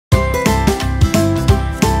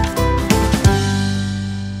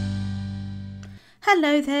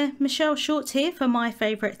Hello there, Michelle Shorts here for My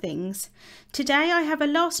Favourite Things. Today I have a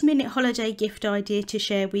last minute holiday gift idea to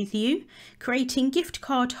share with you, creating gift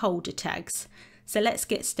card holder tags. So let's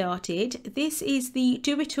get started. This is the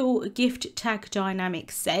Do It All Gift Tag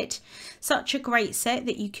Dynamics set. Such a great set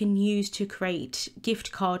that you can use to create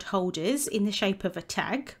gift card holders in the shape of a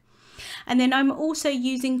tag. And then I'm also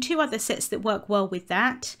using two other sets that work well with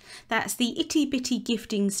that. That's the Itty Bitty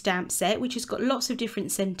Gifting Stamp set, which has got lots of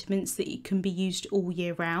different sentiments that can be used all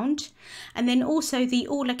year round. And then also the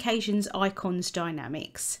All Occasions Icons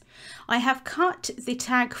Dynamics. I have cut the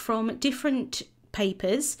tag from different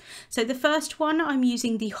papers. So the first one, I'm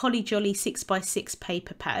using the Holly Jolly 6x6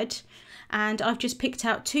 paper pad. And I've just picked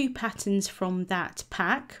out two patterns from that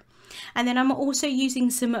pack. And then I'm also using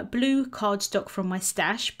some blue cardstock from my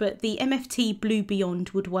stash, but the MFT Blue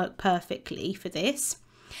Beyond would work perfectly for this.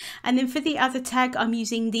 And then for the other tag, I'm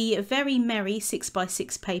using the Very Merry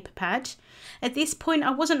 6x6 paper pad. At this point,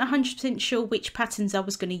 I wasn't 100% sure which patterns I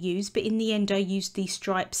was going to use, but in the end I used the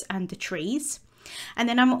stripes and the trees. And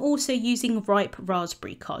then I'm also using Ripe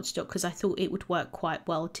Raspberry cardstock because I thought it would work quite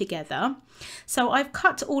well together. So I've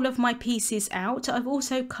cut all of my pieces out. I've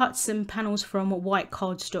also cut some panels from white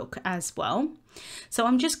cardstock as well. So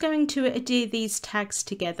I'm just going to adhere these tags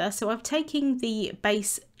together. So I've taken the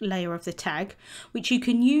base layer of the tag, which you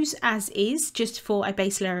can use as is, just for a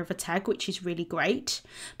base layer of a tag, which is really great.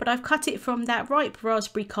 But I've cut it from that Ripe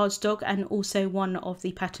Raspberry cardstock and also one of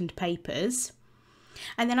the patterned papers.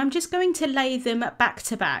 And then I'm just going to lay them back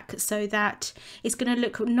to back so that it's going to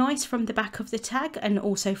look nice from the back of the tag and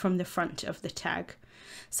also from the front of the tag.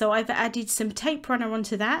 So I've added some tape runner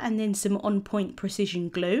onto that and then some on point precision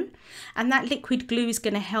glue, and that liquid glue is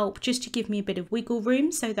going to help just to give me a bit of wiggle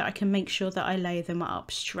room so that I can make sure that I lay them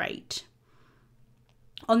up straight.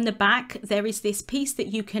 On the back there is this piece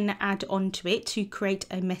that you can add onto it to create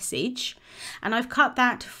a message, and I've cut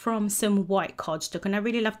that from some white cardstock, and I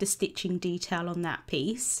really love the stitching detail on that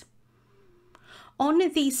piece. On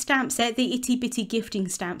the stamp set, the Itty Bitty Gifting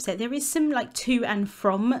stamp set, there is some like to and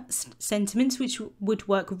from sentiments which would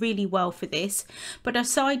work really well for this, but I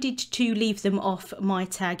decided to leave them off my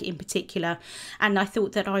tag in particular, and I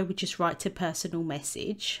thought that I would just write a personal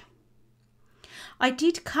message. I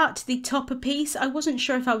did cut the topper piece. I wasn't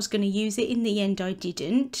sure if I was going to use it. In the end I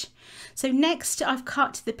didn't. So next I've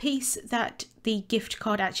cut the piece that the gift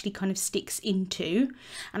card actually kind of sticks into,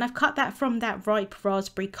 and I've cut that from that Ripe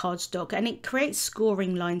Raspberry cardstock, and it creates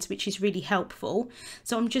scoring lines which is really helpful.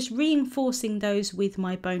 So I'm just reinforcing those with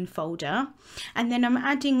my bone folder, and then I'm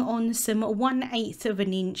adding on some 1/8 of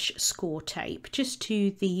an inch score tape just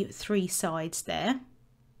to the three sides there.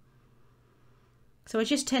 So I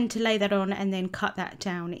just tend to lay that on and then cut that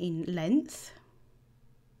down in length.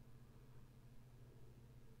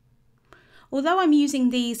 Although I'm using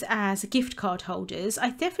these as gift card holders,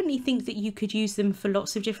 I definitely think that you could use them for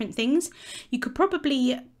lots of different things. You could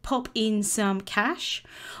probably pop in some cash,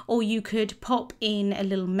 or you could pop in a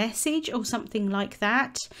little message or something like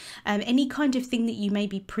that. Any kind of thing that you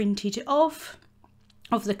maybe printed off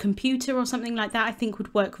of the computer or something like that, I think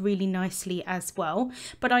would work really nicely as well.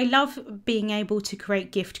 But I love being able to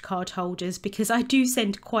create gift card holders because I do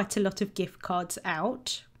send quite a lot of gift cards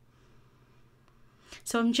out.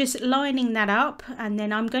 So I'm just lining that up, and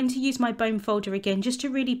then I'm going to use my bone folder again just to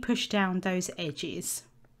really push down those edges.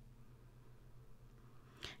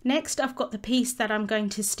 Next I've got the piece that I'm going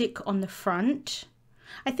to stick on the front.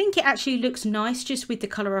 I think it actually looks nice just with the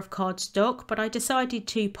colour of cardstock, but I decided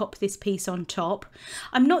to pop this piece on top.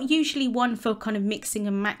 I'm not usually one for kind of mixing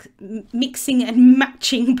and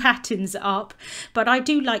matching patterns up, but I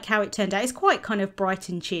do like how it turned out. It's quite kind of bright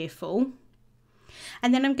and cheerful.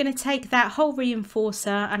 And then I'm going to take that whole reinforcer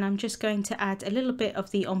and I'm just going to add a little bit of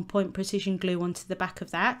the On Point Precision Glue onto the back of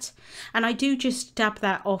that. And I do just dab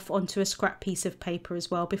that off onto a scrap piece of paper as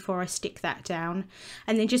well before I stick that down.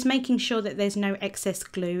 And then just making sure that there's no excess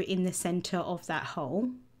glue in the centre of that hole.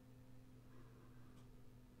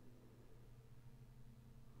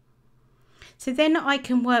 So then I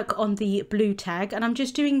can work on the blue tag, and I'm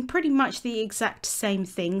just doing pretty much the exact same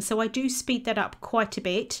thing. So I do speed that up quite a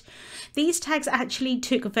bit. These tags actually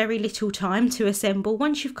took very little time to assemble.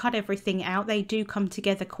 Once you've cut everything out, they do come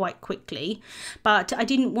together quite quickly. But I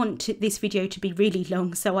didn't want this video to be really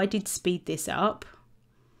long, so I did speed this up.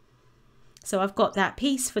 So I've got that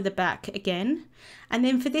piece for the back again. And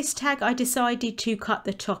then for this tag, I decided to cut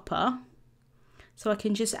the topper. So I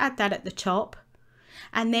can just add that at the top.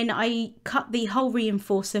 And then I cut the whole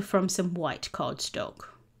reinforcer from some white cardstock,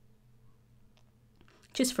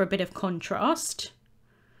 just for a bit of contrast.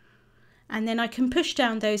 And then I can push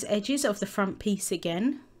down those edges of the front piece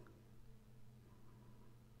again.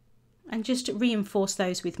 and just reinforce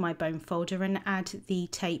those with my bone folder and add the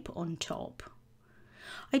tape on top.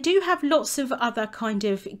 I do have lots of other kind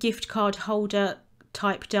of gift card holder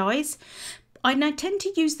type dies. I tend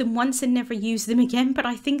to use them once and never use them again, but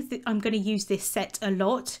I think that I'm going to use this set a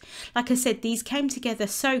lot. Like I said, these came together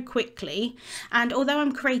so quickly, and although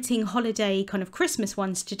I'm creating holiday kind of Christmas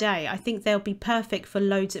ones today, I think they'll be perfect for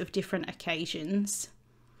loads of different occasions.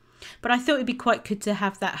 But I thought it'd be quite good to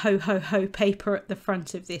have that ho ho ho paper at the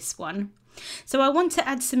front of this one. So I want to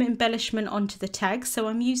add some embellishment onto the tag, so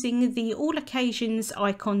I'm using the All Occasions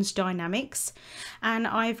Icons Dynamics, and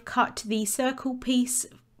I've cut the circle piece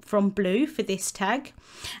from blue for this tag,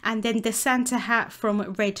 and then the Santa hat from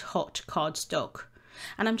Red Hot cardstock.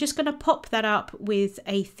 And I'm just going to pop that up with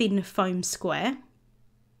a thin foam square.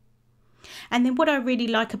 And then what I really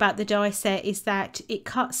like about the die set is that it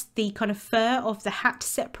cuts the kind of fur of the hat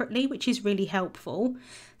separately, which is really helpful.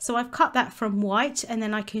 So I've cut that from white, and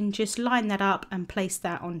then I can just line that up and place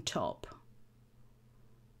that on top.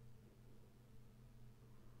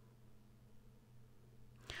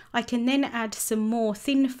 I can then add some more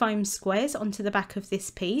thin foam squares onto the back of this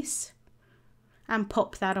piece and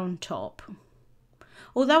pop that on top.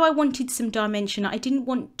 Although I wanted some dimension, I didn't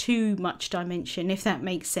want too much dimension, if that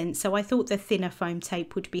makes sense, so I thought the thinner foam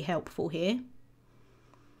tape would be helpful here.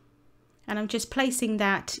 And I'm just placing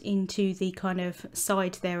that into the kind of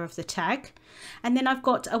side there of the tag. And then I've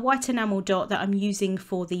got a white enamel dot that I'm using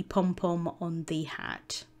for the pom-pom on the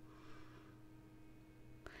hat.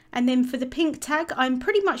 And then for the pink tag, I'm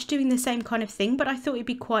pretty much doing the same kind of thing, but I thought it'd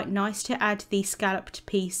be quite nice to add the scalloped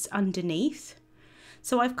piece underneath.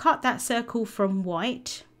 So I've cut that circle from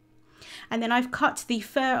white, and then I've cut the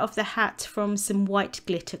fur of the hat from some white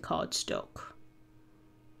glitter cardstock,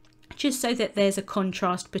 just so that there's a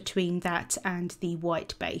contrast between that and the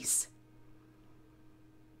white base.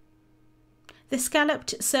 The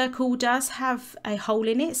scalloped circle does have a hole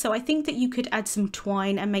in it, so I think that you could add some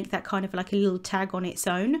twine and make that kind of like a little tag on its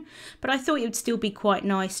own, but I thought it would still be quite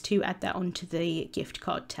nice to add that onto the gift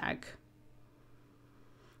card tag.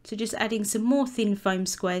 So just adding some more thin foam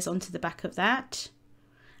squares onto the back of that,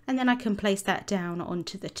 and then I can place that down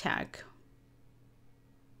onto the tag.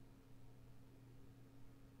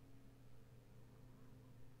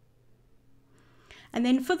 And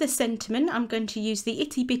then for the sentiment, I'm going to use the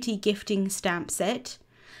Itty Bitty Gifting stamp set,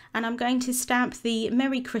 and I'm going to stamp the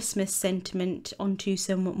Merry Christmas sentiment onto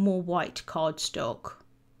some more white cardstock.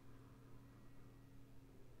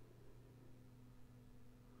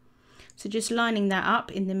 So just lining that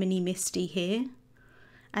up in the Mini Misty here,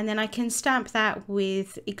 and then I can stamp that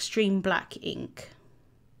with extreme black ink.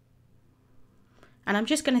 And I'm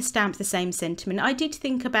just going to stamp the same sentiment. I did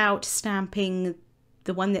think about stamping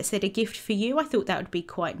the one that said a gift for you. I thought that would be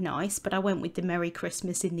quite nice, but I went with the Merry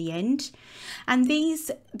Christmas in the end. And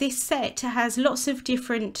this set has lots of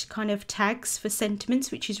different kind of tags for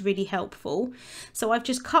sentiments, which is really helpful. So I've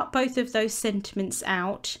just cut both of those sentiments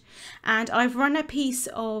out, and I've run a piece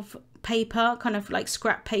of paper, kind of like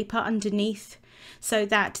scrap paper, underneath, so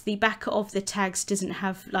that the back of the tags doesn't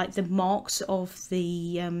have like the marks of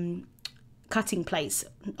the cutting plates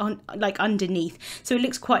on, like underneath, so it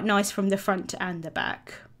looks quite nice from the front and the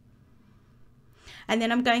back. And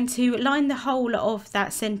then I'm going to line the whole of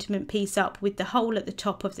that sentiment piece up with the hole at the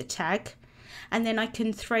top of the tag, and then I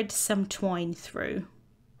can thread some twine through.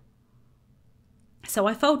 So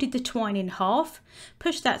I folded the twine in half,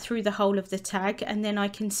 pushed that through the hole of the tag, and then I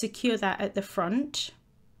can secure that at the front.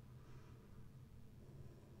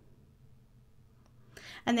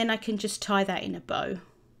 And then I can just tie that in a bow.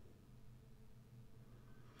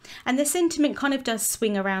 And the sentiment kind of does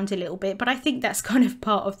swing around a little bit, but I think that's kind of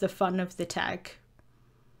part of the fun of the tag.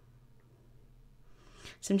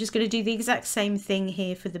 So I'm just going to do the exact same thing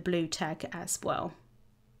here for the blue tag as well.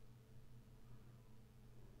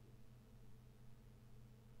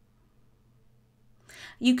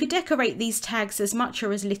 You could decorate these tags as much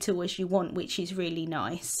or as little as you want, which is really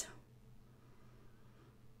nice.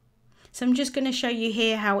 So I'm just going to show you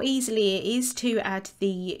here how easily it is to add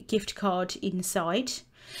the gift card inside.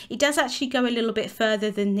 It does actually go a little bit further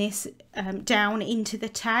than this down into the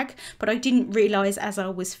tag, but I didn't realise as I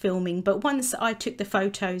was filming. But once I took the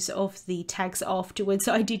photos of the tags afterwards,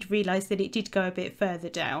 I did realise that it did go a bit further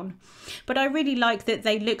down. But I really like that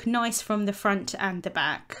they look nice from the front and the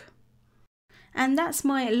back. And that's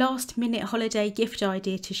my last minute holiday gift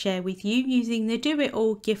idea to share with you using the Do It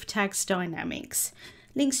All Gift Tags Dynamics.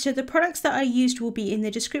 Links to the products that I used will be in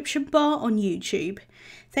the description bar on YouTube.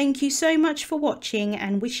 Thank you so much for watching,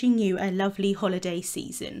 and wishing you a lovely holiday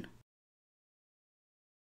season.